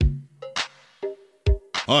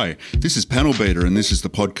Hi, this is Panel Beater and this is the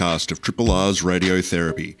podcast of Triple R's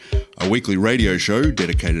Radiotherapy, a weekly radio show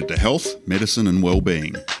dedicated to health, medicine and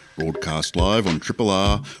well-being, broadcast live on Triple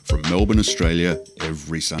R from Melbourne, Australia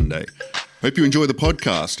every Sunday. Hope you enjoy the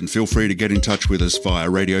podcast and feel free to get in touch with us via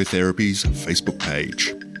Radiotherapy's Facebook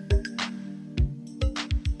page.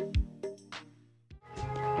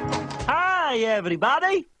 Hi,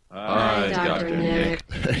 everybody. Hi, Dr. Nick.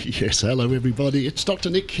 Yes, hello everybody. It's Dr.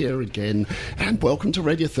 Nick here again, and welcome to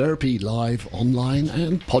Radiotherapy live, online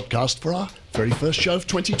and podcast for our very first show of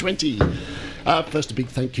 2020. First, a big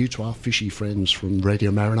thank you to our fishy friends from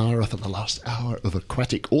Radio Marinara for the last hour of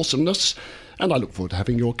aquatic awesomeness, and I look forward to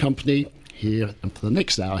having your company here and for the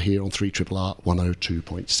next hour here on 3RRR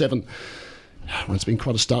 102.7. Well, it's been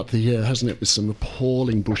quite a start to the year, hasn't it, with some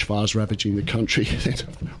appalling bushfires ravaging the country,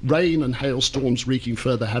 rain and hailstorms wreaking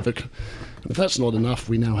further havoc. And if that's not enough,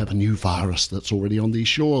 we now have a new virus that's already on these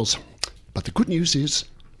shores. But the good news is,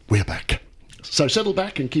 we're back. So settle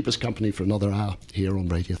back and keep us company for another hour here on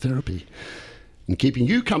Radiotherapy. And keeping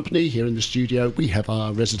you company here in the studio, we have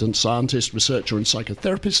our resident scientist, researcher and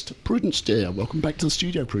psychotherapist, Prudence Dear. Welcome back to the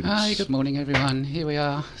studio, Prudence. Hi, good morning, everyone. Here we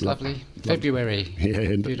are. It's lovely. February.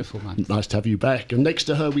 Yeah, beautiful month. Nice to have you back. And next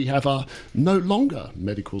to her, we have our no longer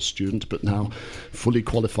medical student, but now fully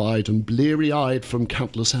qualified and bleary-eyed from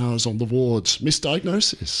countless hours on the wards,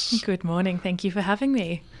 Misdiagnosis. Good morning. Thank you for having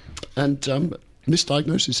me. And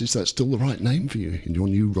Misdiagnosis, is that still the right name for you in your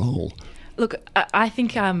new role? Look, I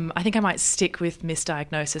think I might stick with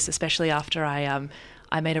misdiagnosis, especially after I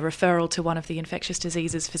made a referral to one of the infectious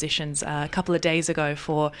diseases physicians a couple of days ago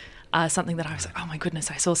for something that I was like, oh my goodness,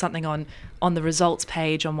 I saw something on the results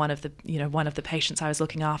page on one of the patients I was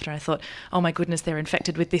looking after. I thought, oh my goodness, they're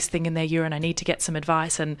infected with this thing in their urine. I need to get some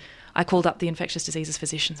advice. And I called up the infectious diseases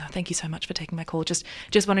physician. So thank you so much for taking my call. Just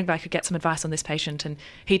wondering if I could get some advice on this patient. And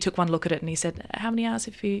he took one look at it and he said, how many hours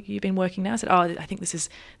have you been working now? I said, oh, I think this is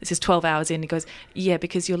 12 hours in. He goes, yeah,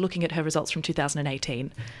 because you're looking at her results from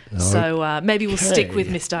 2018. Okay. So maybe we'll stick with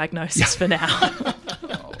misdiagnosis for now.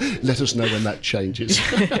 Let us know when that changes.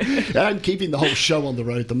 And keeping the whole show on the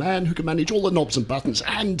road, the man who can manage all the knobs and buttons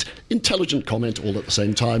and intelligent comment all at the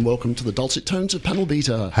same time. Welcome to the dulcet tones of Panel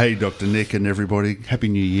Beater. Hey, Dr. Nick and everybody. Happy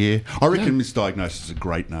New Year. I reckon Misdiagnosis is a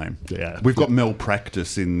great name. Yeah. We've got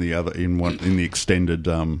Malpractice in the extended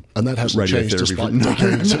and that hasn't changed despite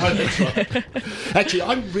decades. No, that's right. Actually,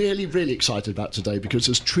 I'm really, really excited about today because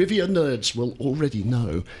as trivia nerds will already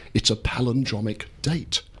know, it's a palindromic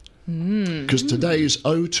date. Because today is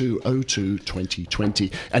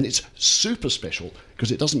 02/02/2020 and it's super special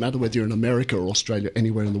because it doesn't matter whether you're in America or Australia,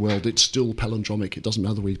 anywhere in the world, it's still palindromic. It doesn't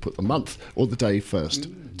matter where you put the month or the day first.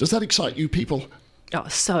 Does that excite you people? Oh,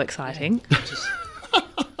 so exciting.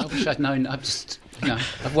 I wish I'd known. I've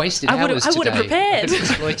wasted hours today. I would have prepared.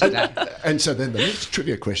 Exploited that. And so then the next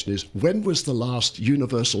trivia question is, when was the last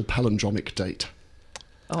universal palindromic date?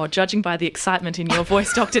 Oh, judging by the excitement in your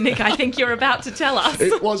voice, Dr. Nick, I think you're about to tell us.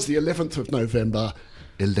 It was the 11th of November,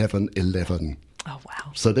 11/11. Oh,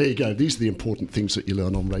 wow. So there you go. These are the important things that you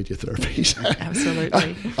learn on Radiotherapy.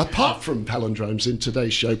 Absolutely. Apart from palindromes, in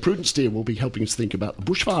today's show, Prudence Dear will be helping us think about the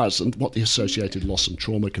bushfires and what the associated loss and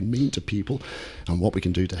trauma can mean to people and what we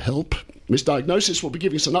can do to help. Misdiagnosis will be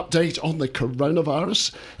giving us an update on the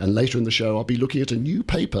coronavirus, and later in the show I'll be looking at a new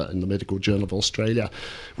paper in the Medical Journal of Australia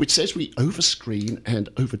which says we overscreen and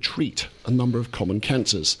overtreat a number of common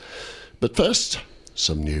cancers. But first,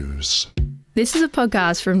 some news. This is a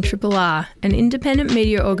podcast from Triple R, an independent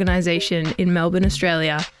media organisation in Melbourne,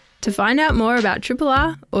 Australia. To find out more about Triple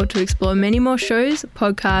R or to explore many more shows,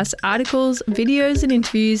 podcasts, articles, videos and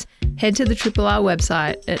interviews, head to the Triple R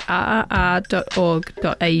website at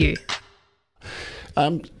rrr.org.au.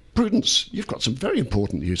 Prudence, you've got some very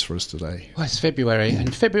important news for us today. Well, it's February,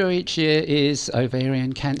 and February each year is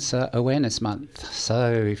Ovarian Cancer Awareness Month.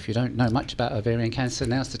 So if you don't know much about ovarian cancer,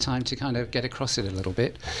 now's the time to kind of get across it a little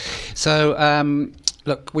bit. So,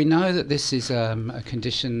 look, we know that this is a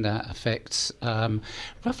condition that affects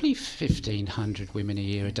roughly 1,500 women a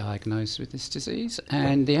year are diagnosed with this disease,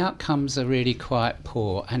 and the outcomes are really quite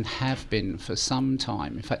poor and have been for some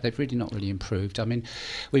time. In fact, they've really not really improved. I mean,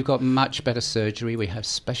 we've got much better surgery. We have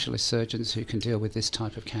specialist surgeons who can deal with this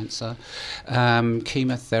type of cancer.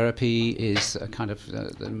 Chemotherapy is a kind of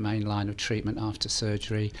the main line of treatment after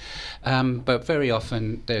surgery. But very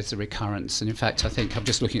often there's a recurrence. And in fact, I think I'm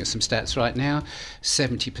just looking at some stats right now.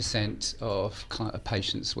 70% of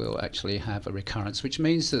patients will actually have a recurrence, which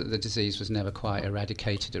means that the disease was never quite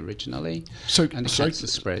eradicated originally, and the cancer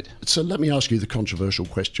spread. So let me ask you the controversial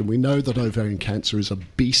question. We know that ovarian cancer is a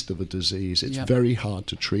beast of a disease. It's very hard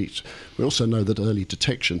to treat. We also know that early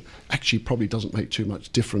detection actually probably doesn't make too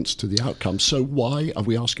much difference to the outcome. So why are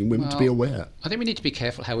we asking women to be aware? I think we need to be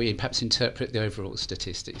careful how we perhaps interpret the overall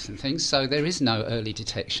statistics and things. So there is no early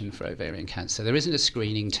detection for ovarian cancer. There isn't a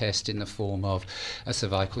screening test in the form of a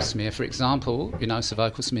cervical smear. For example,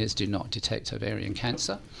 cervical smears do not detect ovarian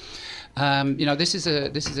cancer. This is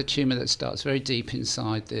a tumour that starts very deep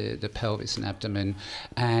inside the pelvis and abdomen,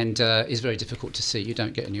 and is very difficult to see. You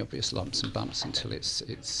don't get any obvious lumps and bumps until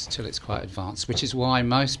it's quite advanced, which is why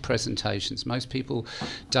most people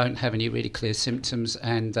don't have any really clear symptoms,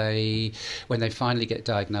 and when they finally get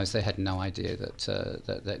diagnosed, they had no idea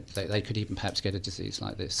that they could even perhaps get a disease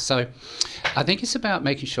like this. So I think it's about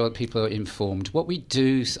making sure that people are informed. What we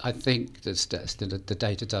do, I think the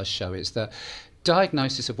data does show, is that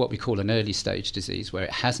diagnosis of what we call an early stage disease, where it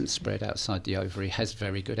hasn't spread outside the ovary, has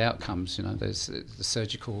very good outcomes. There's the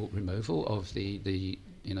surgical removal of the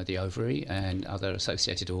ovary and other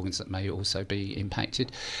associated organs that may also be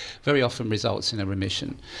impacted, very often results in a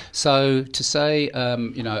remission. So to say,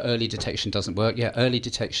 early detection doesn't work, early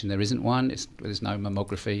detection, there isn't one. There's no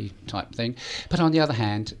mammography type thing. But on the other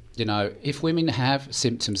hand, if women have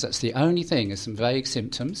symptoms, that's the only thing. There's some vague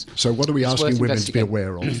symptoms. So what are we asking women to be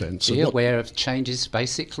aware of then? Be aware of changes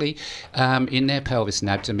basically in their pelvis and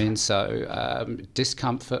abdomen. So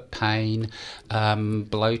discomfort, pain,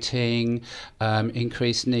 bloating,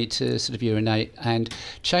 increased need to sort of urinate, and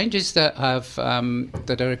changes that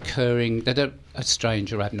are occurring that are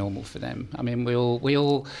strange or abnormal for them. I mean, we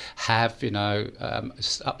all have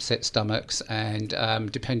upset stomachs,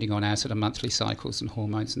 and depending on our sort of monthly cycles and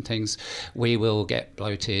hormones and things, we will get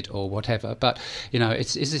bloated or whatever. But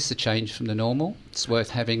is this a change from the normal? It's worth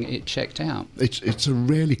having it checked out. It's a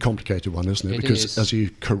really complicated one, isn't it? Because is. As you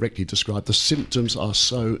correctly described, the symptoms are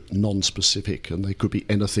so non-specific, and they could be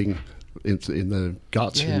anything in the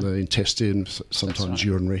gut, in the intestine, sometimes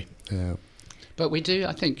urinary. Yeah. But we do,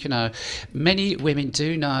 I think, many women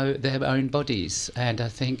do know their own bodies, and I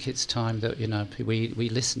think it's time that, we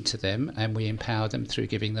listen to them and we empower them through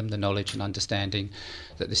giving them the knowledge and understanding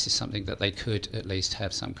that this is something that they could at least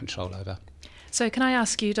have some control over. So can I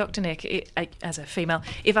ask you, Dr. Nick, as a female,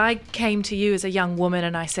 if I came to you as a young woman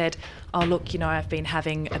and I said, oh, look, I've been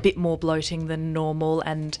having a bit more bloating than normal,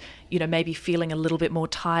 and, maybe feeling a little bit more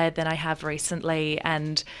tired than I have recently,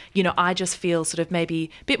 and, I just feel sort of maybe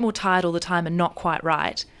a bit more tired all the time and not quite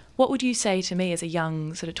right, what would you say to me as a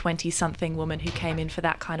young sort of 20-something woman who came in for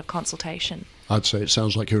that kind of consultation? I'd say it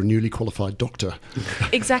sounds like you're a newly qualified doctor.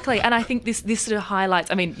 Exactly. And I think this sort of highlights,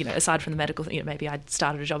 aside from the medical thing, maybe I'd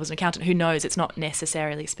started a job as an accountant, who knows, it's not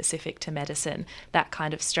necessarily specific to medicine, that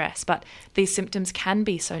kind of stress. But these symptoms can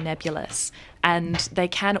be so nebulous, and they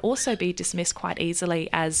can also be dismissed quite easily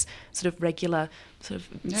as sort of regular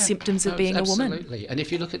symptoms of being a woman. Absolutely. And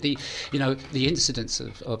if you look at the incidence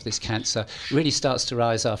of this cancer really starts to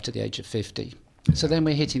rise after the age of 50. So then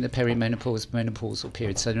we're hitting the menopausal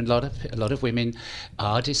period. So a lot of women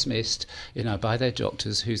are dismissed, by their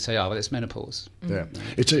doctors, who say, "Oh, well, it's menopause." Yeah,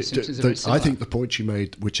 I think the point you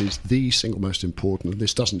made, which is the single most important, and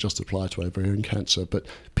this doesn't just apply to ovarian cancer, but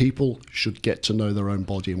people should get to know their own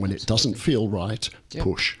body, and when it doesn't feel right,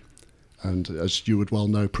 push. And as you would well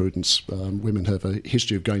know, Prudence, women have a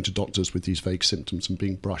history of going to doctors with these vague symptoms and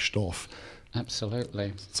being brushed off.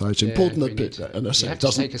 Absolutely. So it's important that you have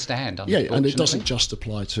to take a stand. Yeah, and it doesn't just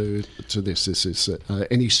apply to this. This is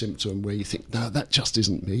any symptom where you think, no, that just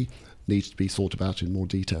isn't me, needs to be thought about in more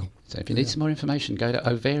detail. So if you need some more information, go to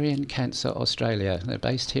Ovarian Cancer Australia. They're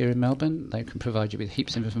based here in Melbourne. They can provide you with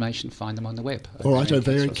heaps of information. Find them on the web. All right,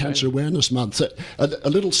 Ovarian Cancer Awareness Month. A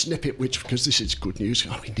little snippet, because this is good news.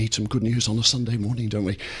 Oh, we need some good news on a Sunday morning, don't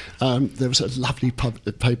we? There was a lovely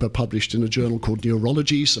paper published in a journal called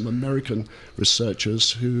Neurology, some American researchers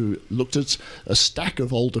who looked at a stack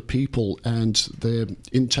of older people and their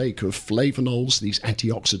intake of flavonols, these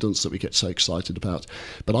antioxidants that we get so excited about.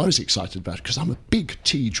 But I was excited about it because I'm a big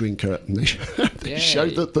tea drinker. And they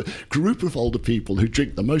showed that the group of older people who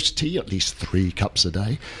drink the most tea, at least 3 cups a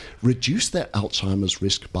day, reduce their Alzheimer's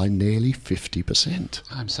risk by nearly 50%.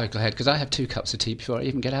 I'm so glad, because I have 2 cups of tea before I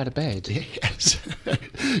even get out of bed. Yes.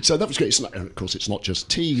 So that was great. Of course, it's not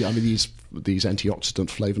just tea. I mean, these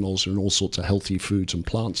antioxidant flavonols are in all sorts of healthy foods and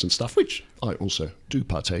plants and stuff, which I also do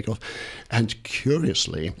partake of. And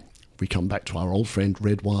curiously, we come back to our old friend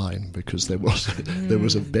red wine, because there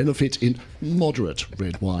was a benefit in moderate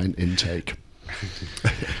red wine intake.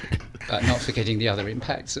 but not forgetting the other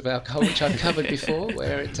impacts of alcohol, which I've covered before,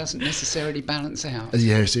 where it doesn't necessarily balance out.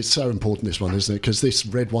 Yes, it's so important, this one, isn't it? Because this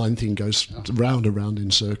red wine thing goes round and round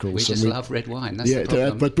in circles. We just love red wine, that's the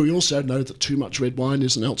problem. But we also know that too much red wine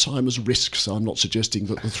is an Alzheimer's risk, so I'm not suggesting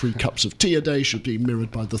that the 3 cups of tea a day should be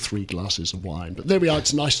mirrored by the 3 glasses of wine. But there we are,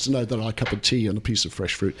 it's nice to know that our cup of tea and a piece of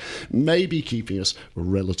fresh fruit may be keeping us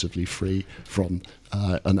relatively free from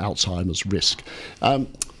an Alzheimer's risk.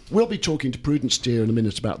 We'll be talking to Prudence Dear in a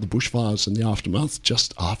minute about the bushfires and the aftermath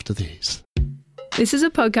just after these. This is a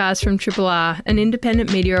podcast from Triple R, an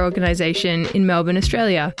independent media organisation in Melbourne,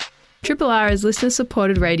 Australia. Triple R is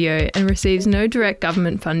listener-supported radio and receives no direct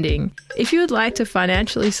government funding. If you would like to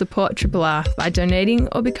financially support Triple R by donating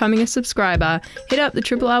or becoming a subscriber, hit up the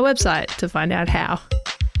Triple R website to find out how.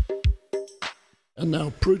 And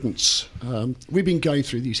now, Prudence, we've been going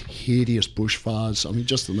through these hideous bushfires. I mean,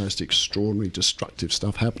 just the most extraordinary, destructive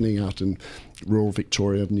stuff happening out in rural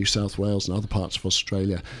Victoria, New South Wales and other parts of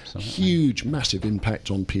Australia. Absolutely. Huge, massive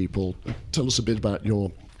impact on people. Tell us a bit about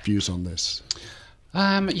your views on this.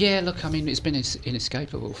 Look, I mean, it's been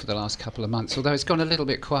inescapable for the last couple of months, although it's gone a little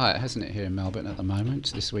bit quiet, hasn't it, here in Melbourne at the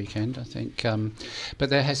moment, this weekend, I think. But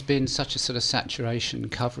there has been such a sort of saturation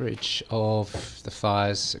coverage of the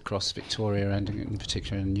fires across Victoria and in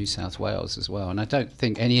particular in New South Wales as well. And I don't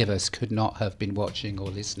think any of us could not have been watching or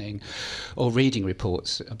listening or reading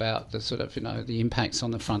reports about the sort of, the impacts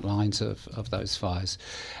on the front lines of those fires.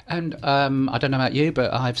 And I don't know about you,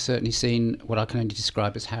 but I've certainly seen what I can only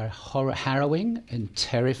describe as harrowing and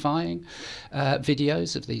terrifying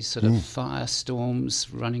videos of these sort of firestorms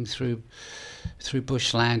running through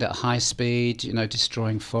bushland at high speed,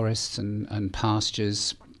 destroying forests and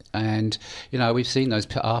pastures. And, we've seen those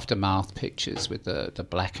aftermath pictures with the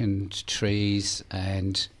blackened trees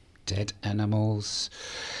and dead animals.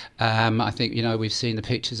 I think, we've seen the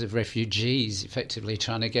pictures of refugees effectively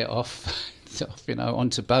trying to get off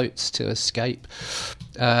onto boats to escape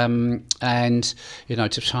and,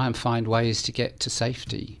 to try and find ways to get to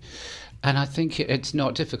safety. And I think it's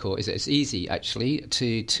not difficult, is it? It's easy, actually,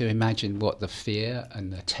 to imagine what the fear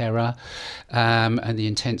and the terror and the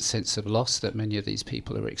intense sense of loss that many of these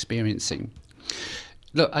people are experiencing.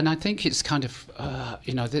 Look, and I think it's kind of,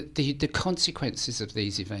 the consequences of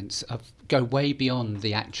these events go way beyond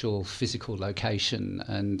the actual physical location.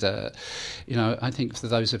 And, I think for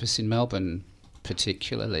those of us in Melbourne,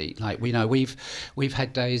 particularly, we've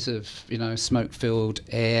had days of smoke-filled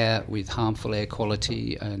air with harmful air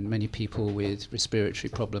quality, and many people with respiratory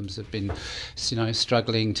problems have been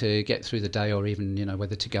struggling to get through the day, or even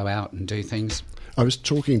whether to go out and do things. I was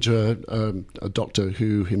talking to a doctor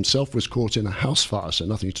who himself was caught in a house fire, so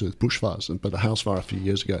nothing to do with bushfires, but a house fire a few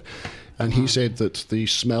years ago. And he said that the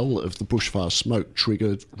smell of the bushfire smoke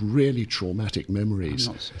triggered really traumatic memories.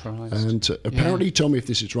 I'm not surprised. And apparently, tell me if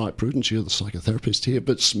this is right, Prudence, you're the psychotherapist here,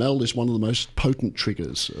 but smell is one of the most potent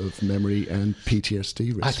triggers of memory and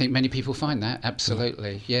PTSD risk. I think many people find that,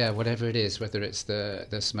 absolutely. Yeah, whatever it is, whether it's the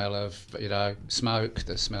smell of smoke,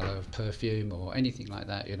 the smell of perfume or anything like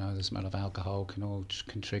that, the smell of alcohol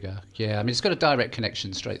can trigger. Yeah, I mean, it's got a direct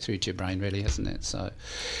connection straight through to your brain, really, hasn't it? So,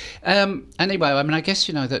 anyway, I mean, I guess,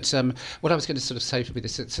 that what I was going to sort of say with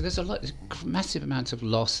this, so there's a massive amount of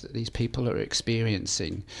loss that these people are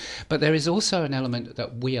experiencing, but there is also an element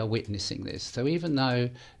that we are witnessing this. So even though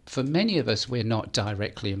for many of us we're not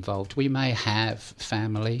directly involved, we may have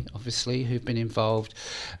family, obviously, who've been involved,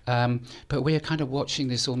 but we are kind of watching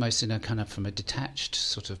this almost in a kind of from a detached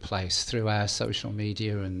sort of place through our social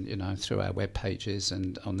media and through our web pages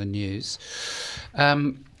and on the news,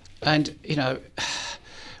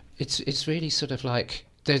 it's really sort of like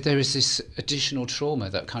there is this additional trauma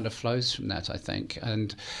that kind of flows from that, I think.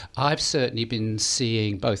 And I've certainly been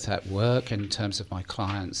seeing both at work and in terms of my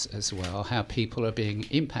clients as well, how people are being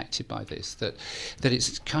impacted by this, that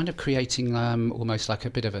it's kind of creating almost like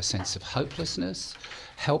a bit of a sense of hopelessness,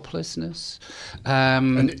 helplessness.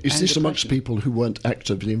 And is this amongst people who weren't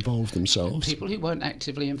actively involved themselves? People who weren't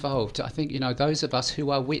actively involved. I think, those of us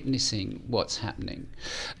who are witnessing what's happening,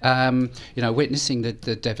 witnessing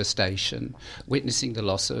the devastation, witnessing the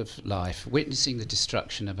loss of life, witnessing the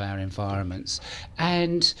destruction of our environments,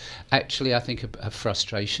 and actually I think a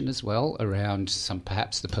frustration as well around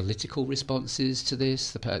perhaps the political responses to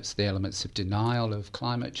this, perhaps the elements of denial of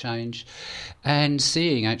climate change, and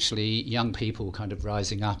seeing actually young people kind of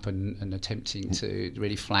rising up and attempting to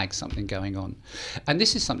really flag something going on. And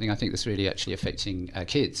this is something I think that's really actually affecting our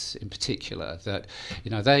kids in particular, that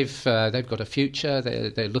they've got a future,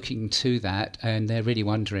 they're looking to that, and they're really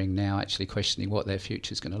wondering now, actually questioning what their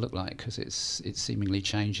future is going to look like, because it's seemingly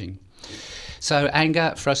changing. So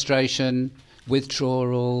anger, frustration,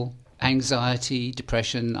 withdrawal, anxiety,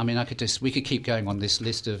 depression. I mean, we could keep going on this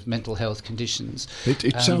list of mental health conditions.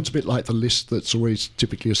 It sounds a bit like the list that's always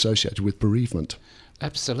typically associated with bereavement.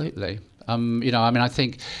 Absolutely. I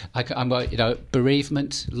think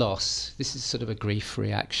bereavement, loss. This is sort of a grief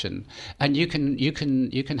reaction, and you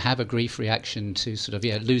can have a grief reaction to sort of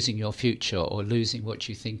losing your future or losing what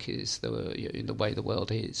you think is the way the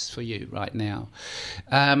world is for you right now.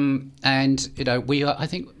 I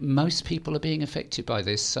think most people are being affected by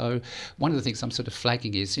this. So one of the things I'm sort of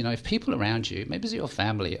flagging is, if people around you, maybe your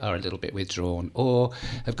family, are a little bit withdrawn or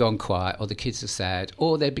have gone quiet, or the kids are sad,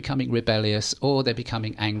 or they're becoming rebellious, or they're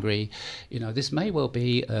becoming angry. This may well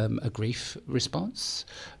be a grief response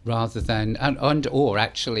rather than, or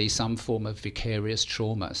actually some form of vicarious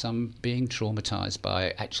trauma, some being traumatised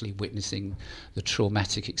by actually witnessing the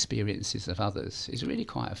traumatic experiences of others is really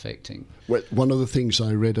quite affecting. Well, one of the things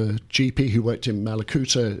I read, a GP who worked in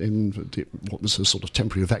Malakuta in what was a sort of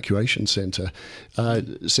temporary evacuation centre,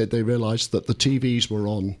 said they realised that the TVs were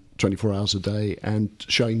on 24 hours a day and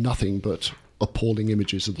showing nothing but appalling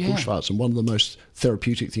images of the bushfires, and one of the most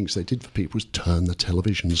therapeutic things they did for people was turn the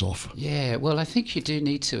televisions off. Yeah, well, I think you do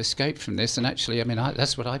need to escape from this, and actually,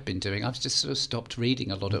 that's what I've been doing. I've just sort of stopped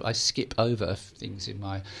reading a lot of. I skip over things in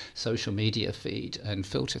my social media feed and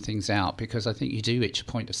filter things out, because I think you do reach a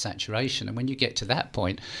point of saturation, and when you get to that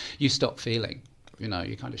point, you stop feeling. You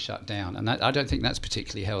kind of shut down, and I don't think that's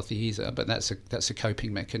particularly healthy either. But that's a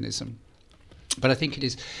coping mechanism. But I think it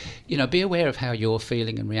is, be aware of how you're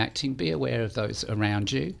feeling and reacting. Be aware of those around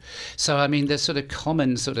you. So, the sort of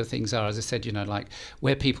common sort of things are, as I said, like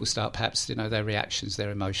where people start perhaps, their reactions, their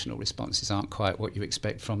emotional responses aren't quite what you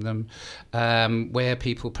expect from them. Where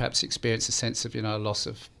people perhaps experience a sense of, loss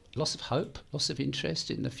of hope, loss of interest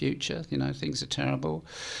in the future. Things are terrible.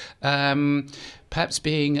 Perhaps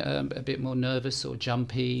being a bit more nervous or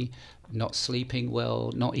jumpy, not sleeping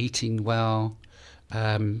well, not eating well.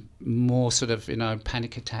 More sort of,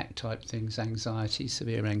 panic attack type things, anxiety,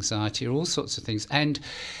 severe anxiety, or all sorts of things. And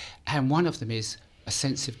one of them is a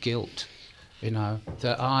sense of guilt,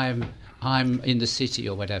 that I'm in the city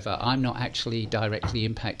or whatever. I'm not actually directly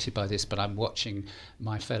impacted by this, but I'm watching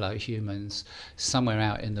my fellow humans somewhere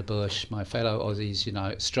out in the bush, my fellow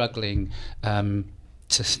Aussies, struggling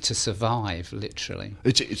to survive, literally.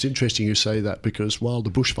 It's interesting you say that, because while the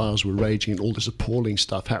bushfires were raging and all this appalling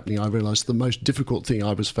stuff happening, I realised the most difficult thing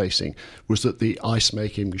I was facing was that the ice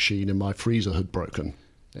making machine in my freezer had broken.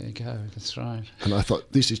 There you go, that's right. And I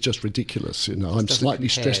thought, this is just ridiculous. I'm slightly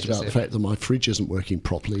stressed about the fact that my fridge isn't working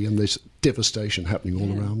properly and there's devastation happening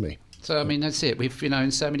all around me. So, that's it. We've,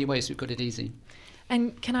 in so many ways, we've got it easy.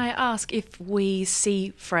 And can I ask if we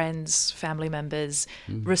see friends, family members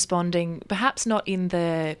responding, perhaps not in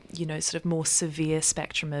the, sort of more severe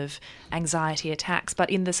spectrum of anxiety attacks, but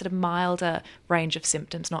in the sort of milder range of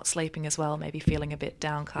symptoms, not sleeping as well, maybe feeling a bit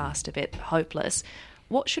downcast, a bit hopeless,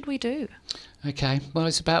 what should we do? Okay, well,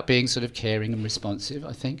 it's about being sort of caring and responsive,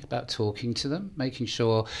 I think, about talking to them, making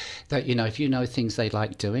sure that, if things they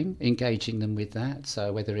like doing, engaging them with that.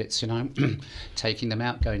 So whether it's, taking them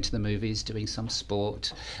out, going to the movies, doing some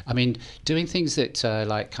sport. Doing things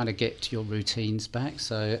that, kind of get your routines back.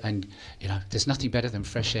 So, and, there's nothing better than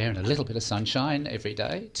fresh air and a little bit of sunshine every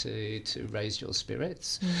day to raise your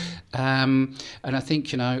spirits. And I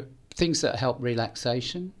think, things that help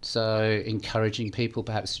relaxation, so encouraging people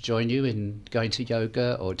perhaps to join you in going to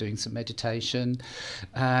yoga or doing some meditation.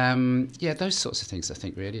 Those sorts of things, I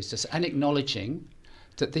think, really. It's just, and acknowledging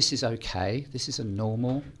that this is okay, this is a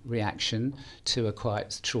normal reaction to a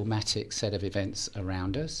quite traumatic set of events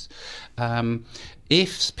around us.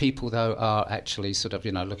 If people, though, are actually sort of,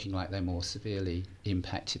 looking like they're more severely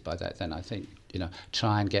impacted by that, then I think,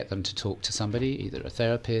 try and get them to talk to somebody, either a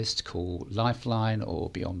therapist, call Lifeline or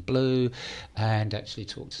Beyond Blue, and actually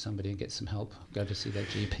talk to somebody and get some help. Go to see their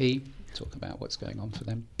GP, talk about what's going on for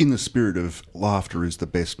them. In the spirit of laughter is the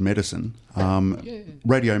best medicine,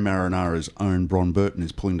 Radio Marinara's own Bron Burton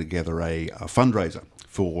is pulling together a fundraiser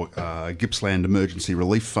for Gippsland Emergency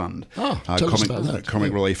Relief Fund,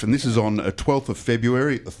 comic relief, and this is on 12th of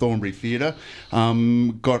February at the Thornbury Theatre.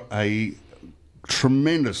 Got a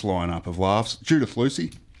tremendous lineup of laughs. Judith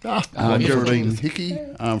Lucy, Geraldine Hickey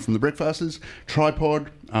from the Breakfasters,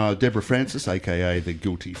 Tripod, Deborah Francis, aka the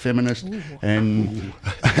Guilty Feminist, and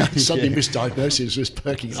suddenly misdiagnosis was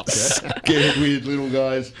perking up there. Scared Weird Little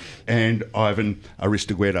Guys, and Ivan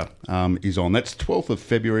Aristogueta is on. That's 12th of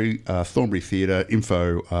February, Thornbury Theatre.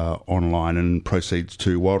 Info online, and proceeds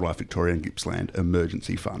to Wildlife Victoria and Gippsland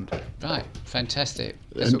Emergency Fund. Right, fantastic.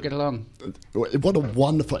 Let's all get along. What a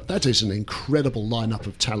wonderful! That is an incredible lineup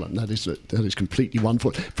of talent. That is completely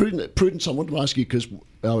wonderful. Prudence, I want to ask you, because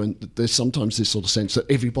and there's sometimes this sort of sense that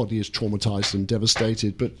everybody is traumatized and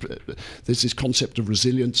devastated, but there's this concept of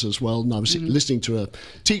resilience as well. And I was listening to a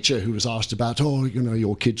teacher who was asked about,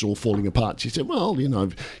 your kids are all falling apart. She said, well,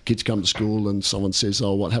 kids come to school and someone says,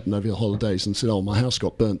 oh, what happened over the holidays? And said, oh, my house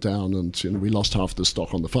got burnt down and we lost half the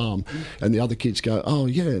stock on the farm. And the other kids go, oh,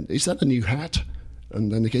 yeah, is that a new hat?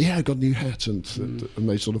 And then they go, yeah, I got a new hat. And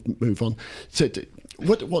they sort of move on. So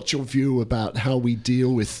what's your view about how we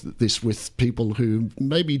deal with this with people who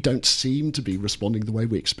maybe don't seem to be responding the way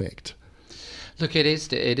we expect? Look, it is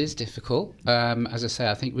difficult. As I say,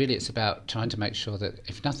 I think really it's about trying to make sure that,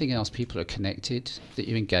 if nothing else, people are connected, that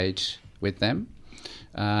you engage with them.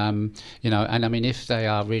 And I mean, if they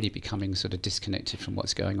are really becoming sort of disconnected from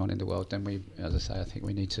what's going on in the world, then as I say, I think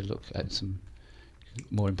we need to look at some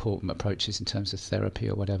more important approaches in terms of therapy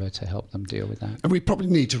or whatever to help them deal with that. And we probably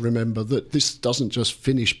need to remember that this doesn't just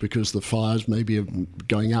finish because the fires maybe are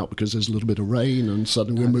going out because there's a little bit of rain and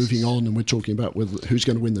suddenly we're moving on and we're talking about who's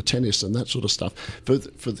going to win the tennis and that sort of stuff.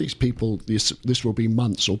 For these people, this will be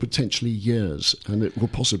months or potentially years, and it will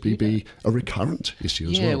possibly be a recurrent issue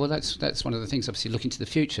as well. Yeah, well, that's one of the things, obviously, looking to the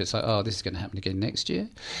future. It's like, oh, this is going to happen again next year.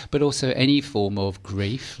 But also any form of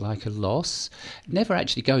grief, like a loss, never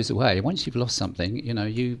actually goes away. Once you've lost something,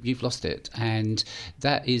 you've lost it, and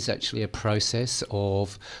that is actually a process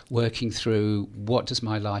of working through what does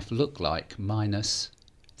my life look like minus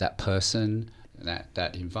that person,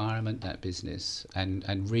 that environment, that business,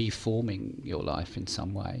 and reforming your life in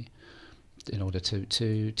some way in order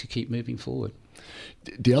to keep moving forward.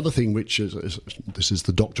 The other thing, which is this is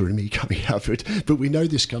the doctor in me coming out of it, but we know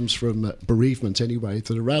this comes from bereavement anyway,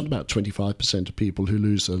 that around about 25% of people who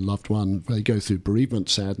lose a loved one, they go through bereavement,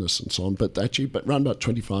 sadness and so on, but around about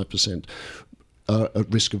 25% are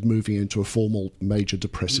at risk of moving into a formal major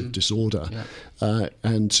depressive disorder. Yeah.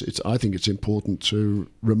 And I think it's important to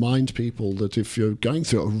remind people that if you're going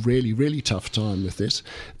through a really, really tough time with this,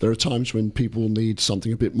 there are times when people need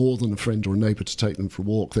something a bit more than a friend or a neighbour to take them for a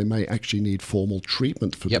walk. They may actually need formal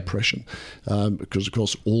treatment for depression, because, of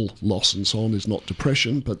course, all loss and so on is not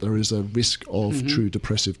depression, but there is a risk of true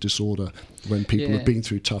depressive disorder when people have been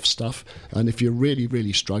through tough stuff. And if you're really,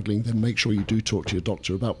 really struggling, then make sure you do talk to your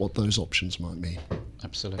doctor about what those options might mean.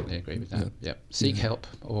 Absolutely agree with that. Yep. Seek help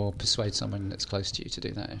or persuade someone that's close to you to do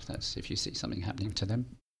that if you see something happening to them.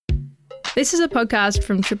 This is a podcast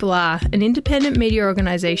from Triple R, an independent media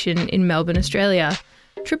organisation in Melbourne, Australia.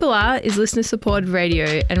 Triple R is listener-supported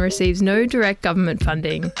radio and receives no direct government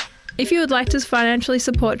funding. If you would like to financially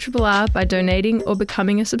support Triple R by donating or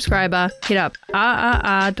becoming a subscriber, hit up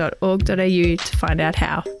rrr.org.au to find out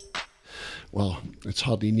how. Well, it's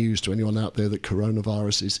hardly news to anyone out there that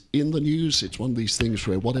coronavirus is in the news. It's one of these things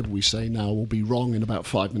where whatever we say now will be wrong in about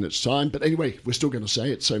 5 minutes' time. But anyway, we're still going to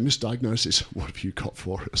say it. So, misdiagnosis, what have you got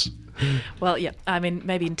for us? Well, yeah, I mean,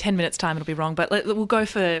 maybe in 10 minutes' time it'll be wrong, but we'll go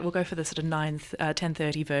for the sort of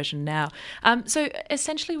 10:30 version now. So,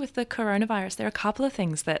 essentially, with the coronavirus, there are a couple of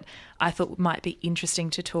things that I thought might be interesting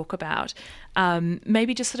to talk about.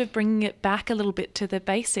 Maybe just sort of bringing it back a little bit to the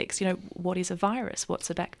basics. What is a virus? What's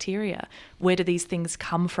a bacteria? Where do these things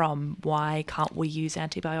come from? Why can't we use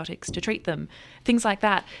antibiotics to treat them? Things like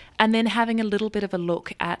that. And then having a little bit of a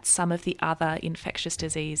look at some of the other infectious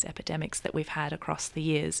disease epidemics that we've had across the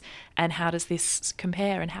years, and how does this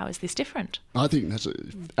compare and how is this different? I think that's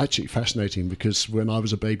actually fascinating, because when I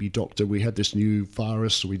was a baby doctor, we had this new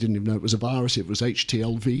virus. We didn't even know it was a virus. It was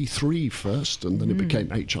HTLV3 first, and then it became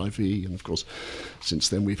HIV. And of course, since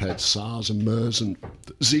then we've had SARS and MERS and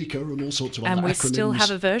Zika and all sorts of other acronyms. And we still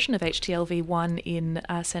have a version of HTLV1 in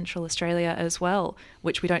Central Australia as well,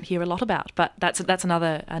 which we don't hear a lot about. But that's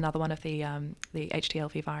another one of the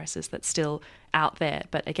HTLV viruses that's still out there.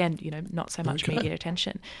 But again, not so much media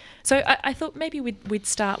attention. So I thought maybe we'd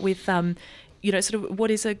start with sort of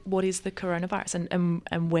what is the coronavirus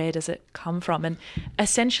and where does it come from? And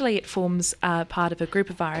essentially it forms part of a group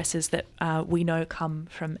of viruses that we know come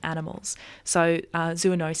from animals. So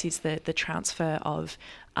zoonoses, the transfer of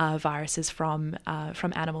viruses from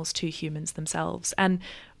animals to humans themselves. And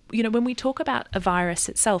when we talk about a virus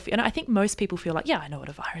itself, I think most people feel like, yeah, I know what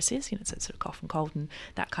a virus is. It's sort of cough and cold and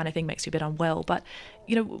that kind of thing makes you a bit unwell. But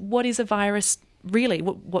what is a virus? Really,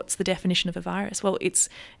 what's the definition of a virus? Well, it's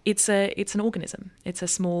an organism. It's a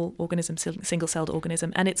small organism, single-celled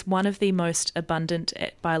organism, and it's one of the most abundant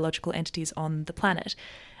biological entities on the planet.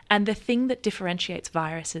 And the thing that differentiates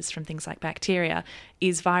viruses from things like bacteria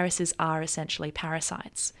is viruses are essentially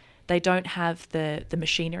parasites. They don't have the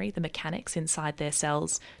machinery, the mechanics inside their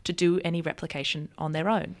cells to do any replication on their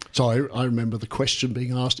own. So I remember the question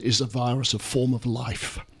being asked, is a virus a form of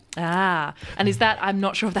life? And is that, I'm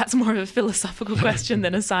not sure if that's more of a philosophical question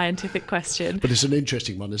than a scientific question. But it's an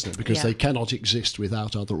interesting one, isn't it? Because they cannot exist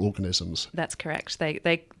without other organisms. That's correct.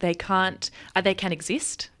 They can't, they can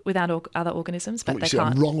exist without other organisms, but they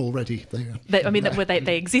can't. I'm wrong already.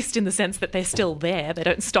 They exist in the sense that they're still there. They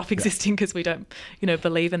don't stop existing because we don't,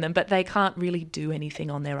 believe in them, but they can't really do anything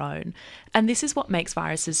on their own. And this is what makes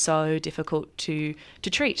viruses so difficult to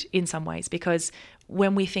treat in some ways, because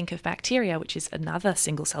when we think of bacteria, which is another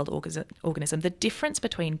single-celled organism, the difference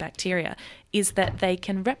between bacteria is that they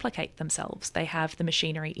can replicate themselves. They have the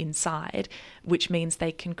machinery inside, which means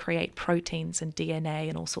they can create proteins and DNA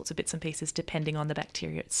and all sorts of bits and pieces depending on the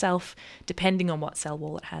bacteria itself, depending on what cell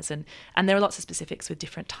wall it has. And there are lots of specifics with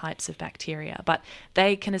different types of bacteria, but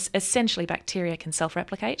they can essentially, bacteria can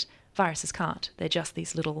self-replicate. Viruses can't. They're just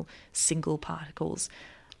these little single particles.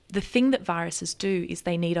 The thing that viruses do is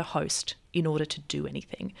they need a host in order to do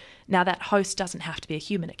anything. Now, that host doesn't have to be a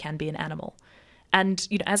human. It can be an animal. And,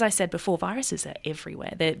 as I said before, viruses are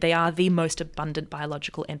everywhere. They are the most abundant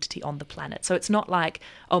biological entity on the planet. So it's not like,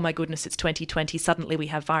 oh my goodness, it's 2020, suddenly we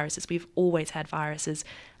have viruses. We've always had viruses.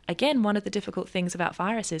 Again, one of the difficult things about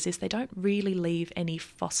viruses is they don't really leave any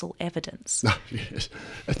fossil evidence. Yes.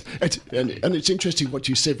 And it's interesting what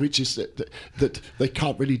you said, which is that they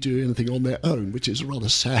can't really do anything on their own, which is rather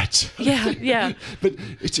sad. Yeah. But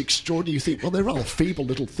it's extraordinary. You think, well, they're rather feeble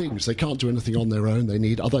little things. They can't do anything on their own. They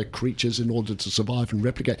need other creatures in order to survive and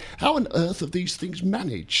replicate. How on earth have these things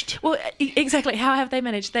managed? Well, exactly. How have they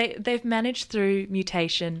managed? They've managed through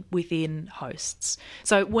mutation within hosts.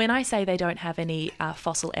 So when I say they don't have any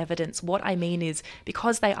fossil evidence, what I mean is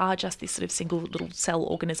because they are just this sort of single little cell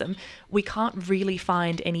organism, we can't really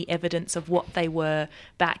find any evidence of what they were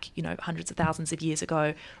back, hundreds of thousands of years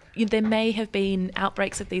ago. There may have been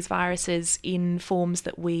outbreaks of these viruses in forms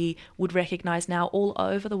that we would recognise now all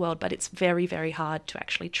over the world, but it's very, very hard to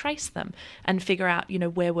actually trace them and figure out,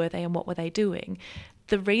 where were they and what were they doing.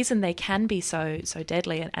 The reason they can be so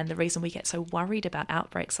deadly and the reason we get so worried about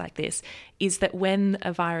outbreaks like this is that when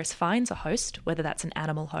a virus finds a host, whether that's an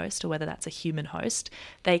animal host or whether that's a human host,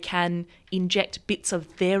 they can inject bits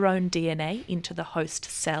of their own DNA into the host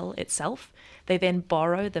cell itself. They then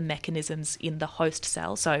borrow the mechanisms in the host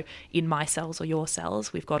cell. So in my cells or your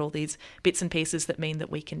cells, we've got all these bits and pieces that mean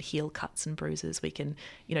that we can heal cuts and bruises. We can,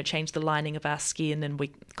 change the lining of our skin, and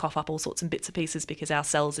we cough up all sorts of bits and pieces because our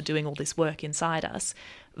cells are doing all this work inside us.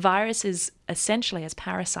 Viruses, essentially as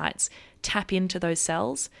parasites, tap into those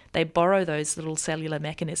cells, they borrow those little cellular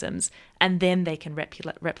mechanisms, and then they can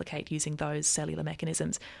replicate using those cellular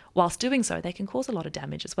mechanisms. Whilst doing so, they can cause a lot of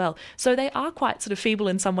damage as well. So they are quite sort of feeble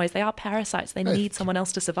in some ways. They are parasites. They need someone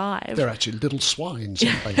else to survive. They're actually little swines,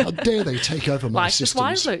 aren't they? How dare they take over my like systems?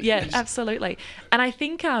 Like the swine flu, yeah, absolutely. And I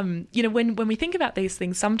think, when we think about these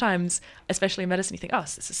things, sometimes, especially in medicine, you think, oh,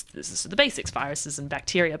 this is the basics, viruses and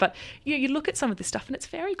bacteria. But you look at some of this stuff and it's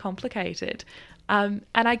very complicated. And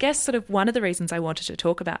I guess sort of one of the reasons I wanted to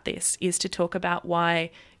talk about this is to talk about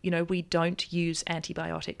why, we don't use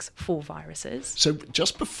antibiotics for viruses. So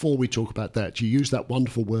just before we talk about that, you used that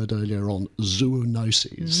wonderful word earlier on,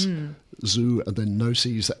 zoonoses. Zoo and then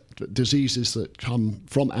noses, diseases that come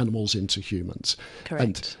from animals into humans.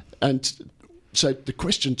 Correct. And so the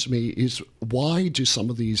question to me is, why do some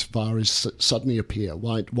of these viruses suddenly appear?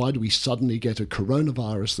 Why do we suddenly get a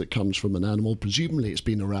coronavirus that comes from an animal? Presumably it's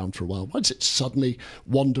been around for a while. Why does it suddenly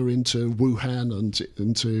wander into Wuhan and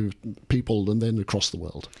into people and then across the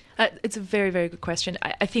world? It's a very, very good question.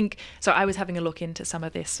 I think, so I was having a look into some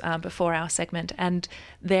of this before our segment, and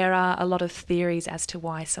there are a lot of theories as to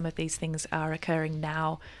why some of these things are occurring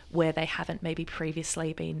now where they haven't maybe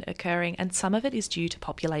previously been occurring, and some of it is due to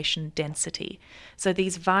population density. So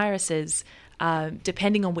these viruses,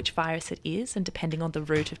 depending on which virus it is and depending on the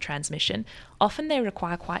route of transmission, often they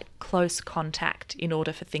require quite close contact in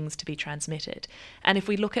order for things to be transmitted. And if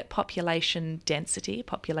we look at population density,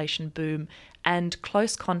 population boom, and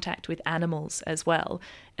close contact with animals as well,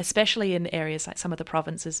 especially in areas like some of the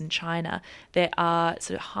provinces in China, there are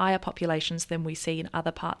sort of higher populations than we see in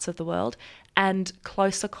other parts of the world, and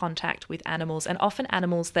closer contact with animals, and often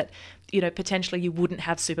animals that, potentially you wouldn't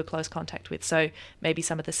have super close contact with. So maybe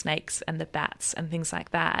some of the snakes and the bats and things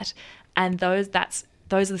like that. And those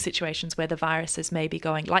are the situations where the viruses may be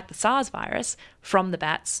going, like the SARS virus, from the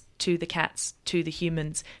bats to the cats to the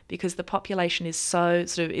humans, because the population is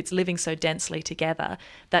it's living so densely together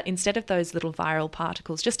that instead of those little viral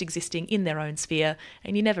particles just existing in their own sphere,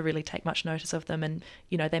 and you never really take much notice of them, and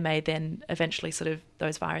they may then eventually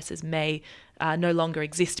those viruses may no longer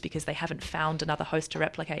exist because they haven't found another host to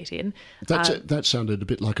replicate in. That sounded a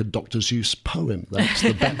bit like a Dr. Seuss poem. That's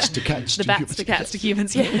the bats to cats the to bats humans. to cats to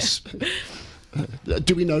humans, yes.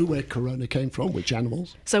 Do we know where corona came from? Which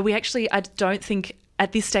animals? So I don't think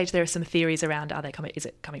at this stage there are some theories around is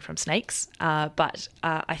it coming from snakes? But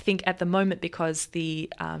I think at the moment, because the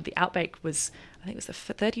outbreak was, I think it was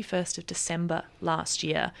the 31st of December last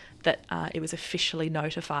year that it was officially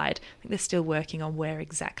notified. I think they're still working on where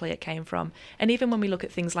exactly it came from. And even when we look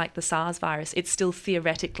at things like the SARS virus, it's still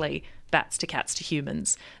theoretically bats to cats to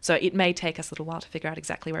humans. So it may take us a little while to figure out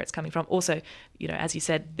exactly where it's coming from. Also, as you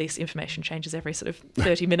said, this information changes every sort of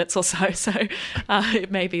 30 minutes or so. So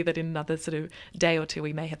it may be that in another sort of day or two,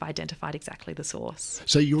 we may have identified exactly the source.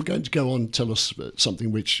 So you were going to go on and tell us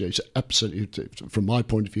something which is absolutely, from my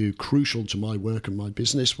point of view, crucial to my work and my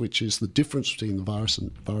business, which is the difference between the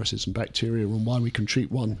viruses and bacteria and why we can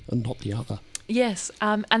treat one and not the other. Yes,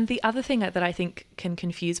 and the other thing that I think can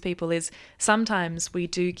confuse people is sometimes we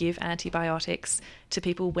do give antibiotics to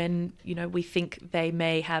people when, we think they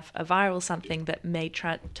may have a viral something that may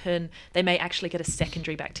they may actually get a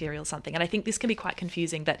secondary bacterial something. And I think this can be quite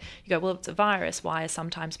confusing that you go, well, it's a virus, why are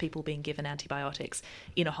sometimes people being given antibiotics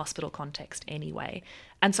in a hospital context anyway?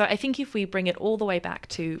 And so I think if we bring it all the way back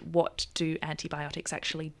to what do antibiotics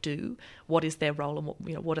actually do, what is their role, and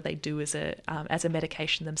what do they do as a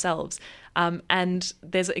medication themselves? And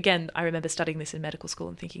there's, again, I remember studying this in medical school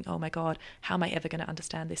and thinking, oh my God, how am I ever going to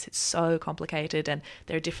understand this? It's so complicated, and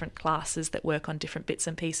there are different classes that work on different bits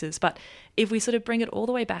and pieces. But if we sort of bring it all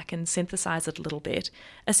the way back and synthesize it a little bit,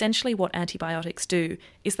 essentially what antibiotics do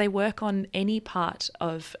is they work on any part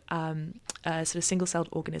of a sort of single-celled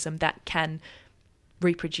organism that can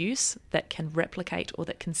reproduce, that can replicate, or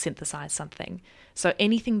that can synthesize something. So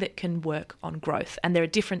anything that can work on growth. And there are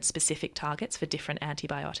different specific targets for different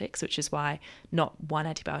antibiotics, which is why not one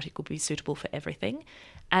antibiotic will be suitable for everything.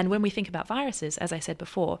 And when we think about viruses, as I said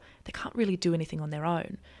before, they can't really do anything on their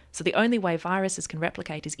own. So the only way viruses can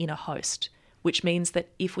replicate is in a host, which means that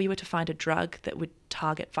if we were to find a drug that would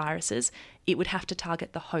target viruses, it would have to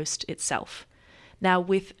target the host itself. Now,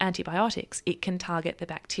 with antibiotics, it can target the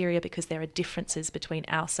bacteria because there are differences between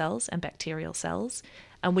our cells and bacterial cells,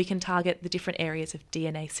 and we can target the different areas of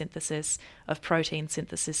DNA synthesis, of protein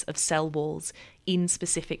synthesis, of cell walls in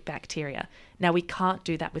specific bacteria. Now, we can't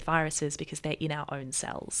do that with viruses because they're in our own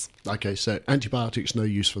cells. Okay, so antibiotics, no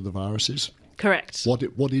use for the viruses? Correct.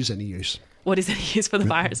 What is any use? What is any use for the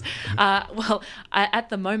virus? At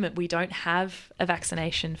the moment, we don't have a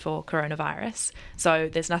vaccination for coronavirus, so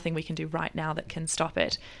there's nothing we can do right now that can stop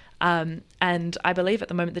it. And I believe at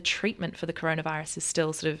the moment the treatment for the coronavirus is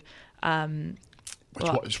still sort of...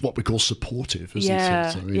 It's what we call supportive, isn't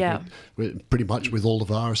yeah, it? I mean, yeah. we're pretty much with all the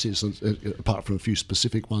viruses, apart from a few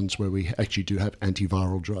specific ones where we actually do have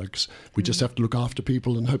antiviral drugs, we just have to look after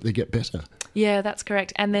people and hope they get better. Yeah, that's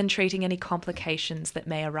correct. And then treating any complications that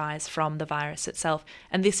may arise from the virus itself.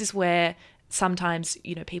 And this is where sometimes,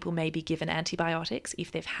 people may be given antibiotics if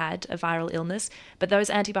they've had a viral illness, but those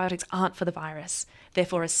antibiotics aren't for the virus. They're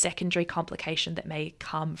for a secondary complication that may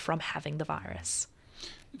come from having the virus.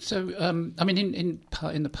 So, in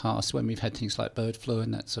the past, when we've had things like bird flu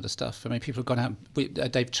and that sort of stuff, people have gone out,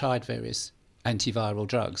 they've tried various antiviral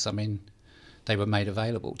drugs. They were made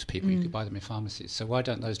available to people. You could buy them in pharmacies. So why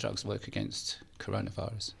don't those drugs work against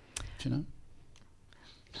coronavirus? Do you know?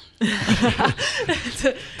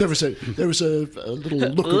 There was a little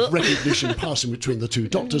look of recognition passing between the two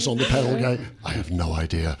doctors on the panel going, I have no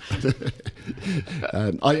idea.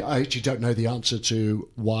 I actually don't know the answer to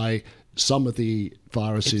why some of the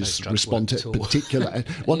viruses respond to particular...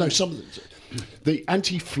 Well, no, some of the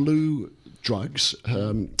anti-flu drugs...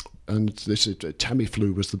 and this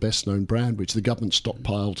Tamiflu was the best known brand, which the government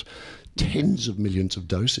stockpiled tens of millions of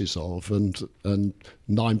doses of, and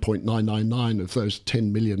 9.999 of those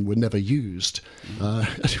 10 million were never used.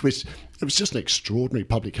 It was just an extraordinary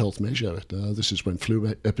public health measure. This is when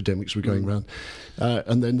flu epidemics were going around.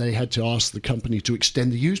 And then they had to ask the company to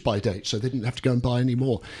extend the use-by date so they didn't have to go and buy any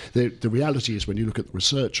more. The reality is when you look at the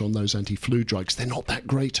research on those anti-flu drugs, they're not that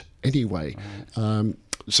great anyway.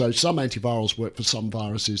 So some antivirals work for some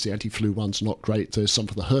viruses. The anti-flu one's not great. There's some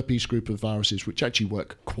for the herpes group of viruses which actually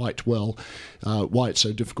work quite well. Why it's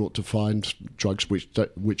so difficult to find drugs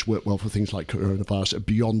which work well for things like coronavirus are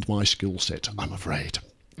beyond my skill set, I'm afraid.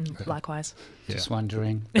 Likewise. Just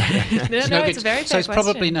wondering. No, it's a very fair So it's question.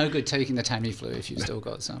 probably no good taking the Tamiflu if you've still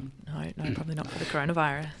got some. No, probably not for the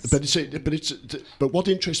coronavirus. But what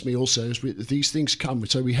interests me also is these things come.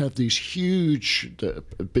 So we have these huge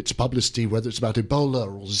bits of publicity, whether it's about Ebola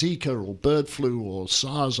or Zika or bird flu or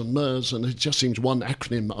SARS and MERS, and it just seems one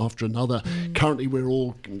acronym after another. Currently, we're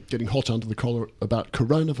all getting hot under the collar about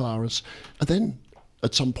coronavirus, and then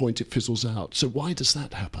at some point it fizzles out. So why does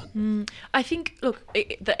that happen? I think, look,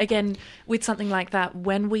 again, with something like that,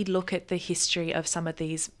 when we look at the history of some of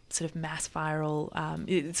these sort of mass viral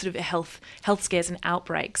sort of health scares and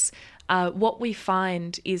outbreaks, what we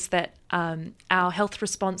find is that our health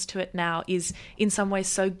response to it now is in some ways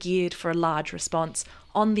so geared for a large response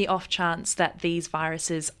on the off chance that these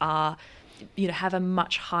viruses are, have a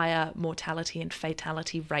much higher mortality and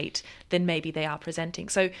fatality rate than maybe they are presenting.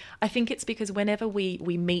 So I think it's because whenever we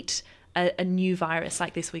meet a new virus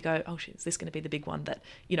like this, we go, oh shit, is this going to be the big one that,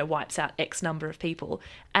 wipes out X number of people?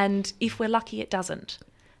 And if we're lucky, it doesn't.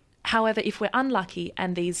 However, if we're unlucky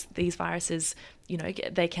and these viruses,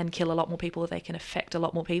 they can kill a lot more people, they can affect a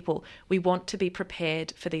lot more people, we want to be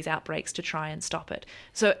prepared for these outbreaks to try and stop it.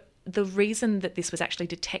 So the reason that this was actually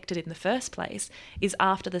detected in the first place is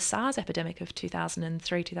after the SARS epidemic of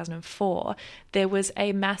 2003, 2004, there was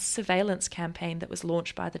a mass surveillance campaign that was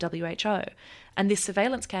launched by the WHO. And this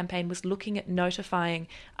surveillance campaign was looking at notifying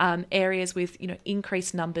areas with,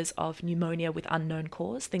 increased numbers of pneumonia with unknown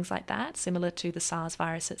cause, things like that, similar to the SARS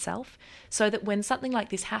virus itself, so that when something like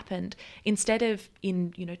this happened, instead of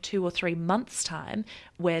in, 2 or 3 months' time,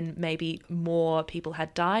 when maybe more people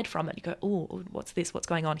had died from it, you go, oh, what's this? What's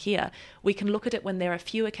going on here? We can look at it when there are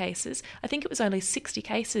fewer cases. I think it was only 60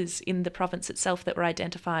 cases in the province itself that were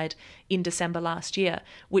identified in December last year,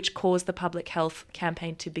 which caused the public health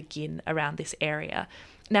campaign to begin around this area.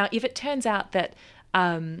 Now, if it turns out that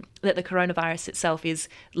that the coronavirus itself is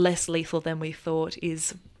less lethal than we thought,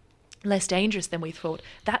 is less dangerous than we thought,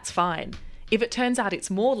 that's fine. If it turns out it's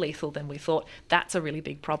more lethal than we thought, that's a really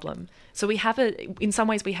big problem. So in some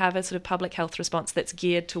ways we have a sort of public health response that's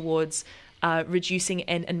geared towards reducing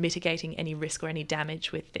and mitigating any risk or any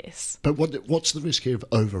damage with this. But what's the risk here of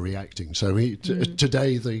overreacting? So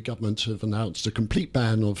today the government have announced a complete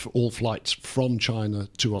ban of all flights from China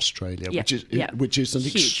to Australia, which is an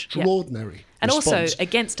huge, extraordinary and response. Also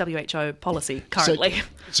against WHO policy currently.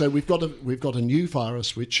 So we've got a new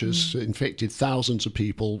virus which has infected thousands of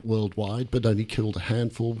people worldwide, but only killed a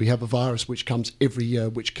handful. We have a virus which comes every year,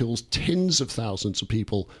 which kills tens of thousands of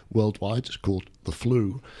people worldwide. It's called the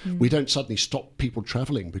flu. We don't suddenly stop people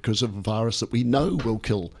travelling because of a virus that we know will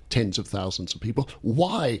kill tens of thousands of people.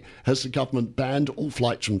 Why has the government banned all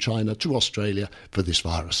flights from China to Australia for this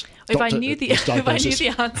virus? If I knew the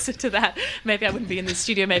answer to that, maybe I wouldn't be in this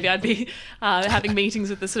studio. Maybe I'd be having meetings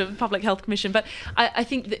with the sort of Public Health Commission. But I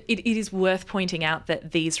think that it is worth pointing out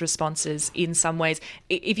that these responses, in some ways,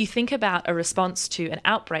 if you think about a response to an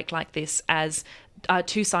outbreak like this as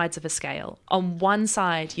two sides of a scale. On one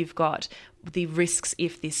side, you've got the risks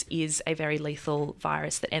if this is a very lethal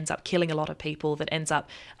virus that ends up killing a lot of people, that ends up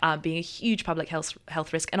being a huge public health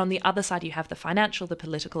risk. And on the other side, you have the financial, the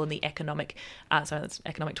political, and the economic, that's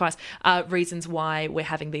economic twice, reasons why we're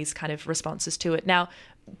having these kind of responses to it. Now,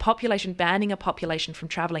 banning a population from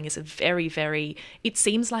travelling is a very, very, it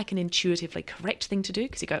seems like an intuitively correct thing to do,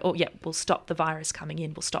 because you go, oh yeah, we'll stop the virus coming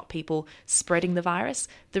in, we'll stop people spreading the virus.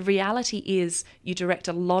 The reality is you direct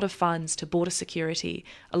a lot of funds to border security,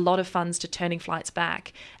 a lot of funds to turning flights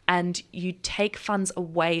back, and you take funds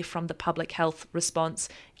away from the public health response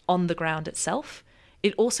on the ground itself.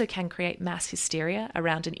 It also can create mass hysteria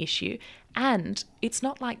around an issue. And it's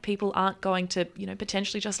not like people aren't going to,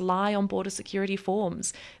 potentially just lie on border security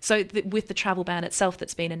forms. So with the travel ban itself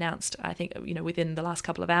that's been announced, I think, within the last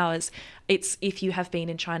couple of hours, it's if you have been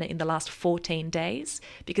in China in the last 14 days,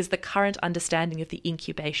 because the current understanding of the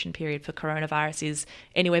incubation period for coronavirus is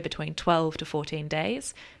anywhere between 12 to 14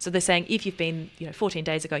 days. So they're saying if you've been, 14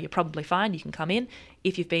 days ago, you're probably fine, you can come in.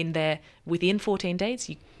 If you've been there within 14 days,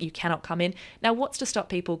 you cannot come in. Now, what's to stop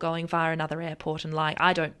people going via another airport and lying?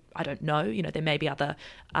 I don't know. There may be other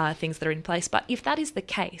things that are in place. But if that is the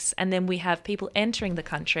case, and then we have people entering the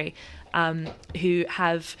country who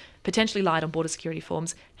have potentially lied on border security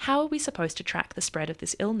forms, how are we supposed to track the spread of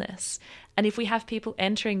this illness? And if we have people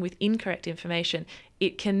entering with incorrect information,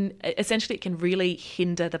 it can really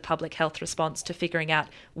hinder the public health response to figuring out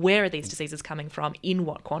where are these diseases coming from, in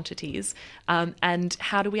what quantities, and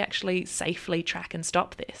how do we actually safely track and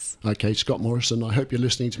stop this? Okay, Scott Morrison, I hope you're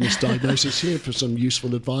listening to Misdiagnosis here for some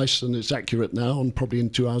useful advice, and it's accurate now, and probably in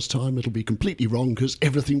 2 hours' time it'll be completely wrong because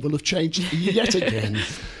everything will have changed yet again.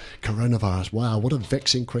 Coronavirus, wow, what a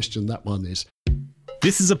vexing question that one is.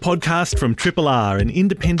 This is a podcast from Triple R, an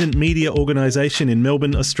independent media organisation in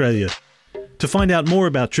Melbourne, Australia. To find out more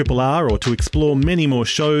about Triple R or to explore many more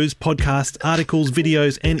shows, podcasts, articles,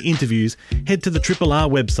 videos and interviews, head to the Triple R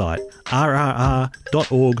website, rrr.org.au.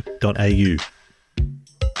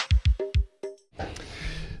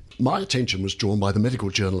 my attention was drawn by the Medical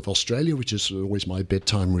Journal of Australia, which is always my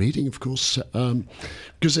bedtime reading, of course,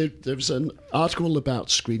 because there was an article about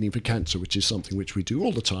screening for cancer, which is something which we do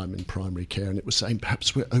all the time in primary care, and it was saying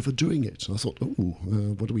perhaps we're overdoing it. And I thought,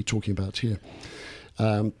 what are we talking about here?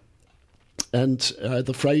 And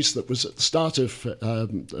the phrase that was at the start of a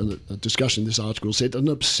discussion in this article said, an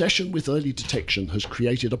obsession with early detection has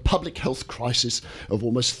created a public health crisis of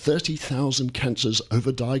almost 30,000 cancers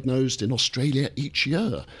overdiagnosed in Australia each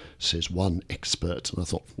year, says one expert. And I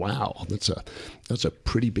thought, wow, that's a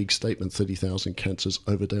pretty big statement, 30,000 cancers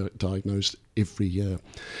overdiagnosed every year.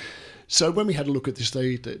 So when we had a look at this,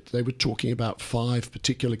 they were talking about 5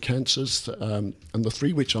 particular cancers, and the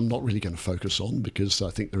 3 which I'm not really going to focus on because I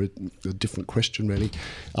think they're a different question really,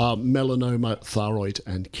 are melanoma, thyroid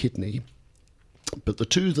and kidney. But the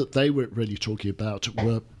 2 that they were really talking about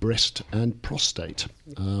were breast and prostate.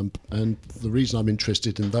 And the reason I'm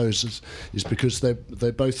interested in those is because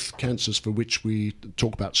they're both cancers for which we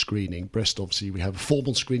talk about screening. Breast, obviously, we have a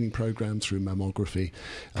formal screening program through mammography.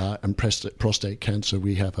 And prostate cancer,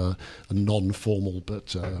 we have a non-formal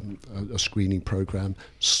but a screening program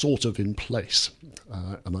sort of in place.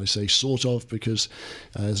 And I say sort of because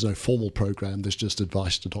there's no formal program. There's just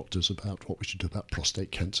advice to doctors about what we should do about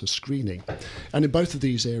prostate cancer screening. And in both of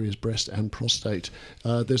these areas, breast and prostate,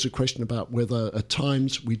 there's a question about whether at times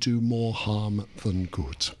we do more harm than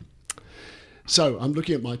good. So I'm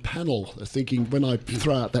looking at my panel thinking when I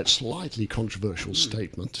throw out that slightly controversial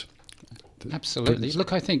statement. Absolutely.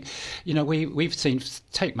 Look, I think, we've seen,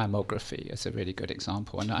 take mammography as a really good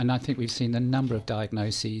example, and I think we've seen the number of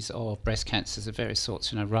diagnoses of breast cancers of various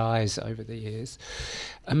sorts rise over the years.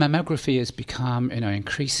 And mammography has become,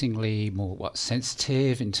 increasingly more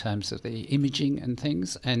sensitive in terms of the imaging and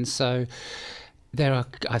things, and so there are,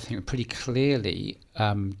 I think, pretty clearly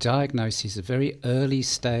diagnoses of very early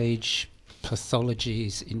stage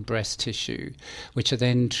pathologies in breast tissue, which are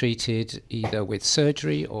then treated either with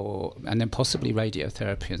surgery and then possibly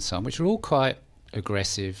radiotherapy and so on, which are all quite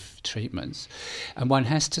aggressive treatments. And one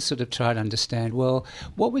has to sort of try to understand, well,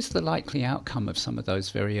 what was the likely outcome of some of those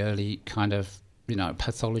very early kind of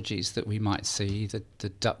pathologies that we might see, the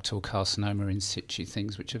ductal carcinoma in situ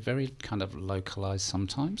things, which are very kind of localized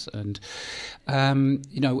sometimes. And,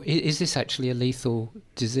 is this actually a lethal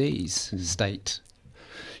disease state?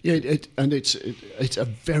 Yeah, it's a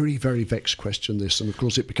very, very vexed question, this, and of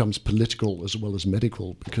course it becomes political as well as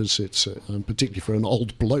medical because it's particularly for an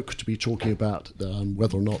old bloke to be talking about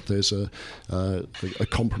whether or not there's a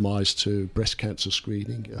compromise to breast cancer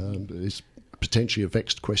screening is potentially a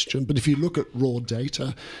vexed question. But if you look at raw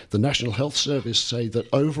data, the National Health Service say that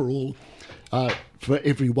overall, for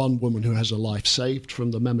every 1 woman who has a life saved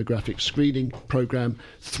from the mammographic screening program,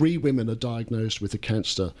 3 women are diagnosed with a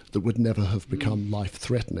cancer that would never have become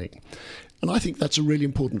life-threatening. And I think that's a really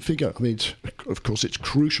important figure. I mean, of course, it's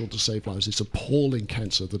crucial to save lives. It's appalling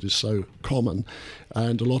cancer that is so common.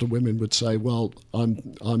 And a lot of women would say, well,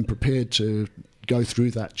 I'm prepared to go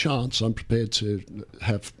through that chance. I'm prepared to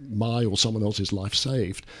have my or someone else's life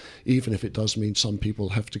saved, even if it does mean some people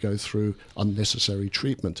have to go through unnecessary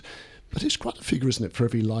treatment. But it's quite a figure, isn't it? For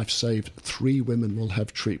every life saved, 3 women will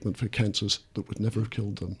have treatment for cancers that would never have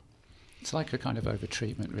killed them. It's like a kind of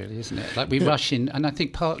over-treatment, really, isn't it? Like we rush in, and I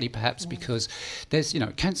think partly perhaps because there's,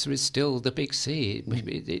 cancer is still the big C.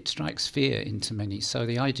 It strikes fear into many. So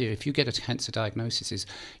the idea, if you get a cancer diagnosis, is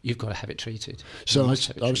you've got to have it treated. So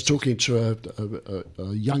I was talking to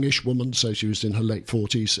a youngish woman, so she was in her late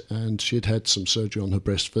 40s, and she had had some surgery on her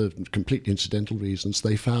breast for completely incidental reasons.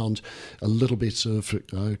 They found a little bit of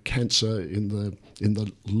cancer in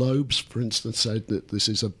the lobes, for instance, so that this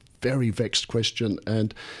is a very vexed question,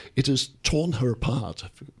 and it has torn her apart.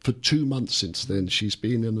 For 2 months since then, she's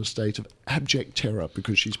been in a state of abject terror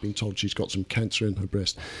because she's been told she's got some cancer in her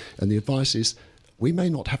breast. And the advice is, we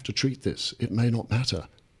may not have to treat this. It may not matter.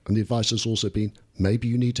 And the advice has also been, maybe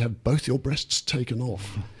you need to have both your breasts taken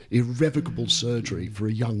off. Irrevocable surgery for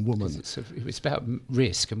a young woman. It's about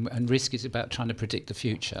risk, and risk is about trying to predict the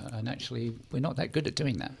future, and actually we're not that good at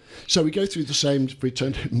doing that. So we go through the same,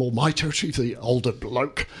 return more my territory for the older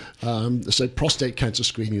bloke. So prostate cancer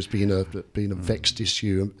screening has been a vexed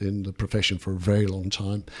issue in the profession for a very long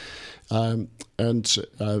time. And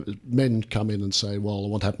men come in and say, well, I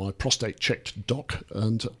want to have my prostate checked, doc,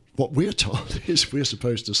 and what we're told is we're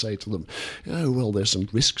supposed to say to them, oh, well, there's some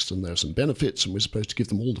risks and there's some benefits, and we're supposed to give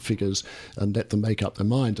them all the figures and let them make up their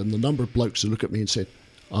mind. And the number of blokes who look at me and said,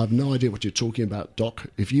 I have no idea what you're talking about, doc.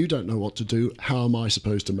 If you don't know what to do, how am I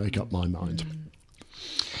supposed to make up my mind?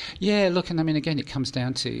 Yeah, look, and I mean, again, it comes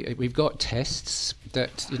down to we've got tests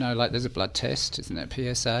that, like there's a blood test, isn't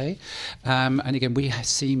there, PSA? And again, we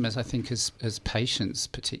seem, as patients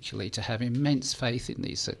particularly, to have immense faith in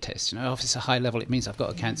these tests. If it's a high level, it means I've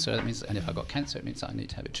got a cancer, and if I've got cancer, it means I need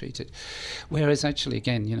to have it treated. Whereas actually,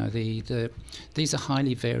 again, these are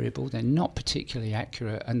highly variable, they're not particularly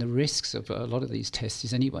accurate, and the risks of a lot of these tests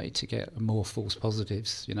is anyway to get more false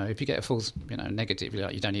positives. If you get a false, negative,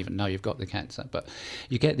 you don't even know you've got the cancer, but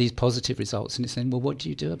you get these positive results, and it's then, well, what do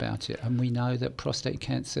you do about it? And we know that prostate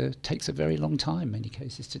cancer takes a very long time, in many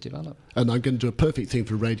cases, to develop. And I'm going to do a perfect thing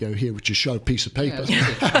for radio here, which is show a piece of paper.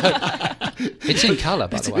 Yeah, it's in colour,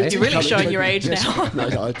 by the way. You're really showing your age now.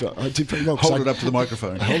 No, I did very well. Hold it up to the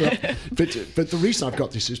microphone. Hold up. But the reason I've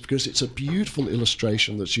got this is because it's a beautiful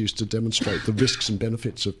illustration that's used to demonstrate the risks and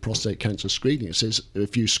benefits of prostate cancer screening. It says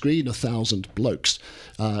if you screen 1,000 blokes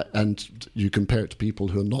and you compare it to people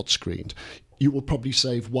who are not screened, you will probably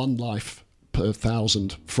save one life per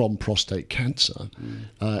 1,000 from prostate cancer.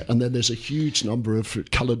 And then there's a huge number of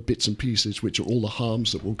coloured bits and pieces, which are all the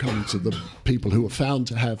harms that will come to the people who are found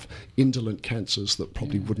to have indolent cancers that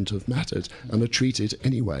probably wouldn't have mattered and are treated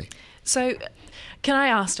anyway. So can I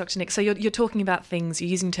ask, Dr. Nick, so you're talking about things, you're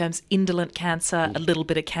using terms indolent cancer, a little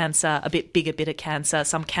bit of cancer, a bit bigger bit of cancer,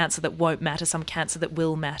 some cancer that won't matter, some cancer that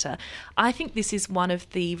will matter. I think this is one of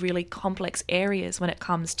the really complex areas when it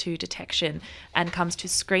comes to detection and comes to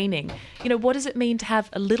screening. What does it mean to have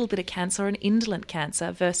a little bit of cancer, an indolent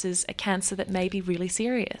cancer, versus a cancer that may be really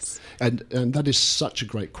serious? And that is such a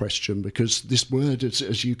great question, because this word,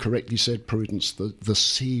 as you correctly said, Prudence, the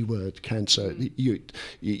C word, cancer,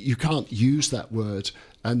 you can't use that word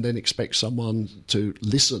and then expect someone to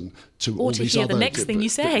listen to all these other... Or to hear the next thing you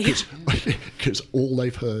say. Because all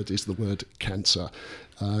they've heard is the word cancer.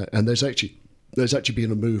 And there's actually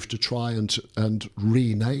been a move to try and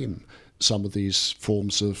rename some of these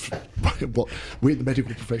forms of what we in the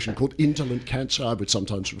medical profession called indolent cancer. I would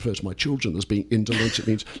sometimes refer to my children as being indolent. It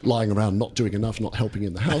means lying around, not doing enough, not helping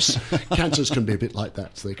in the house. Cancers can be a bit like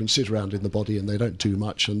that. So they can sit around in the body and they don't do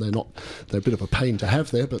much, and they're a bit of a pain to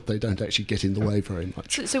have there, but they don't actually get in the way very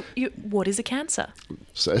much. So what is a cancer?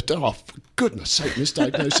 So, for goodness sake,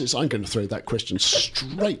 misdiagnosis, I'm going to throw that question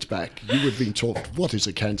straight back. You would have been taught, what is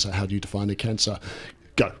a cancer? How do you define a cancer?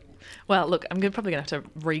 Go. Well, look, I'm probably going to have to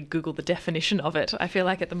re-Google the definition of it. I feel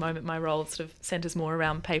like at the moment my role sort of centres more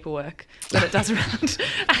around paperwork than it does around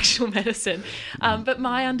actual medicine. But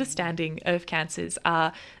my understanding of cancers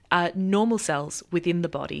are normal cells within the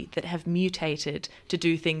body that have mutated to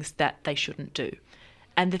do things that they shouldn't do.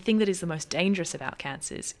 And the thing that is the most dangerous about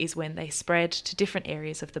cancers is when they spread to different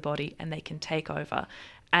areas of the body and they can take over.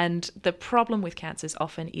 And the problem with cancers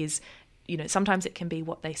often is, sometimes it can be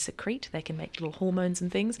what they secrete. They can make little hormones and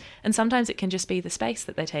things. And sometimes it can just be the space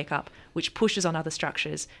that they take up, which pushes on other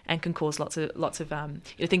structures and can cause lots of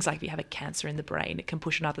things like if you have a cancer in the brain, it can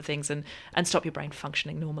push on other things and stop your brain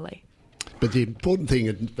functioning normally. But the important thing,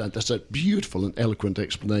 and that's a beautiful and eloquent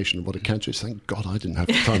explanation of what a cancer is. Thank God I didn't have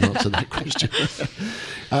time to answer that question.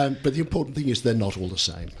 But the important thing is they're not all the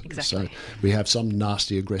same. Exactly. So we have some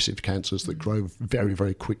nasty, aggressive cancers that grow very,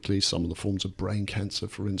 very quickly. Some of the forms of brain cancer,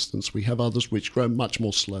 for instance. We have others which grow much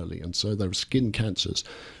more slowly. And so there are skin cancers,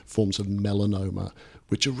 forms of melanoma,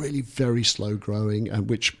 which are really very slow growing and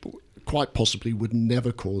which quite possibly would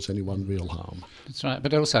never cause anyone real harm. That's right.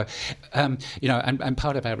 But also, and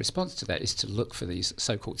part of our response to that is to look for these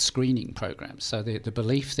so-called screening programs. So the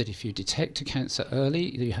belief that if you detect a cancer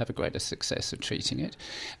early, you have a greater success of treating it,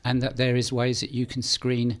 and that there is ways that you can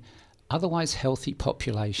screen otherwise healthy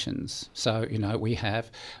populations. So, we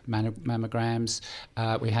have mammograms,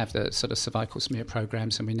 we have the sort of cervical smear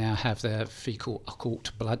programs, and we now have the fecal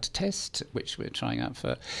occult blood test, which we're trying out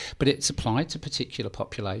for. But it's applied to particular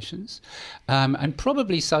populations. And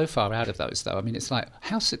probably so far out of those, though, it's like,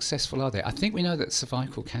 how successful are they? I think we know that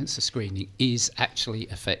cervical cancer screening is actually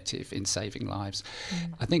effective in saving lives.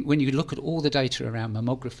 I think when you look at all the data around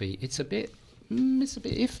mammography, it's a bit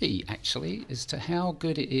iffy, actually, as to how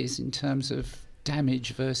good it is in terms of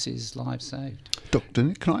damage versus lives saved. Dr.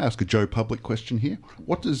 Nick, can I ask a Joe Public question here?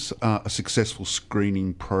 What does a successful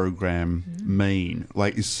screening program mean?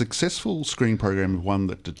 Like, is successful screening program one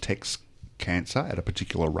that detects cancer at a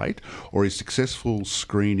particular rate, or is successful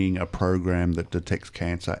screening a program that detects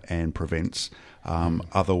cancer and prevents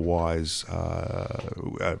otherwise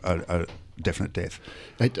a definite death?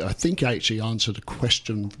 I think I actually answered a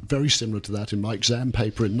question very similar to that in my exam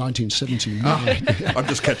paper in 1979. I'm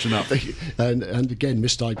just catching up. And again,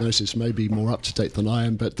 misdiagnosis may be more up to date than I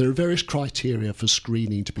am, but there are various criteria for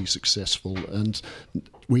screening to be successful, and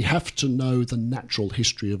we have to know the natural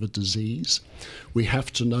history of a disease. We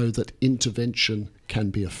have to know that intervention can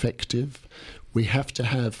be effective. We have to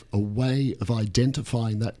have a way of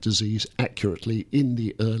identifying that disease accurately in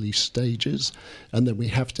the early stages, and then we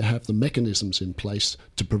have to have the mechanisms in place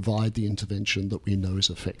to provide the intervention that we know is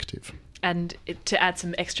effective. And to add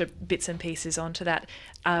some extra bits and pieces onto that,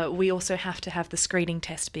 we also have to have the screening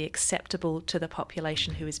test be acceptable to the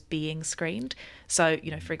population who is being screened. So,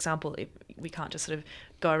 for example, we can't just sort of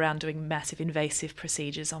go around doing massive invasive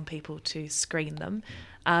procedures on people to screen them.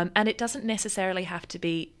 And it doesn't necessarily have to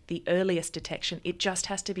be the earliest detection. It just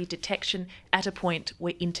has to be detection at a point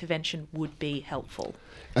where intervention would be helpful.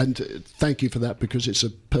 And thank you for that, because it's a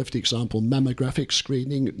perfect example. Mammographic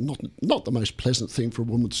screening, not the most pleasant thing for a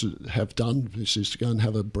woman to have done. This is to go and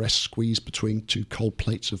have a breast squeezed between two cold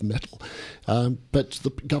plates of metal. But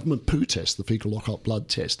the government poo test, the fecal Lockhart blood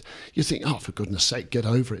test, you think, oh, for goodness sake, get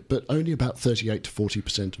over it. But only about 38 to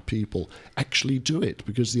 40% of people actually do it,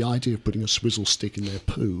 because the idea of putting a swizzle stick in their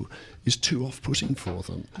poo is too off-putting for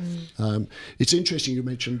them. It's interesting you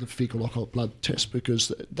mentioned the fecal Lockhart blood test,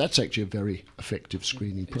 because that's actually a very effective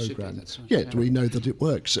screening program. That's right. Yeah, we know that it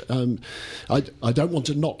works. I don't want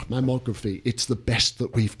to knock mammography. It's the best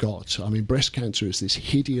that we've got. I mean, breast cancer is this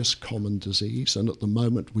hideous common disease, and at the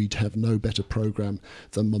moment we'd have no better program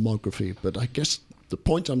than mammography. But I guess the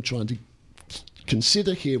point I'm trying to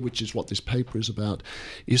consider here, which is what this paper is about,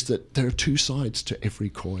 is that there are two sides to every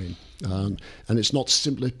coin. And it's not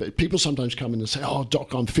simply, people sometimes come in and say, oh,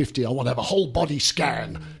 doc, I'm 50, I want to have a whole body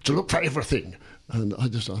scan to look for everything. And I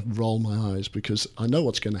roll my eyes, because I know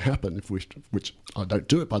what's going to happen, which I don't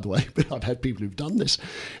do it, by the way, but I've had people who've done this,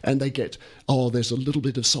 and they get, oh, there's a little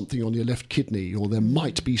bit of something on your left kidney, or there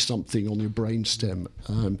might be something on your brainstem.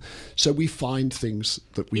 So we find things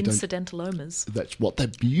that we Incidentalomas. That's what they're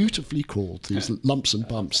beautifully called, these lumps and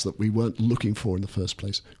bumps that we weren't looking for in the first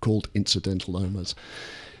place, called incidentalomas.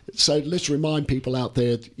 So let's remind people out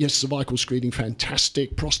there, yes, cervical screening,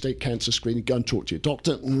 fantastic. Prostate cancer screening, go and talk to your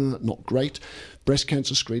doctor, not great. Breast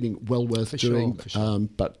cancer screening, well worth doing,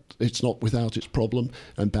 but it's not without its problem.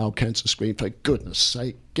 And bowel cancer screening, for goodness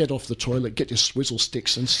sake, get off the toilet, get your swizzle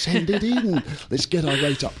sticks and send it in. Let's get our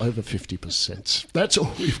rate up over 50%. That's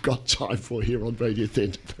all we've got time for here on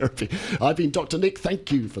Radiotherapy Therapy. I've been Dr. Nick.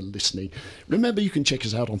 Thank you for listening. Remember, you can check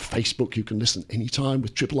us out on Facebook. You can listen anytime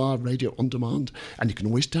with Triple R Radio On Demand, and you can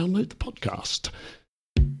always download the podcast.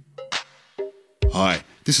 Hi,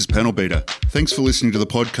 this is Panel Beater. Thanks for listening to the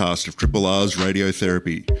podcast of Triple R's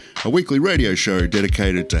Radiotherapy, a weekly radio show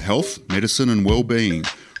dedicated to health, medicine and well-being,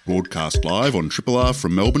 broadcast live on Triple R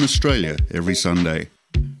from Melbourne, Australia, every Sunday.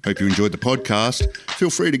 Hope you enjoyed the podcast. Feel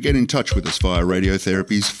free to get in touch with us via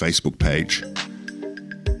Radiotherapy's Facebook page.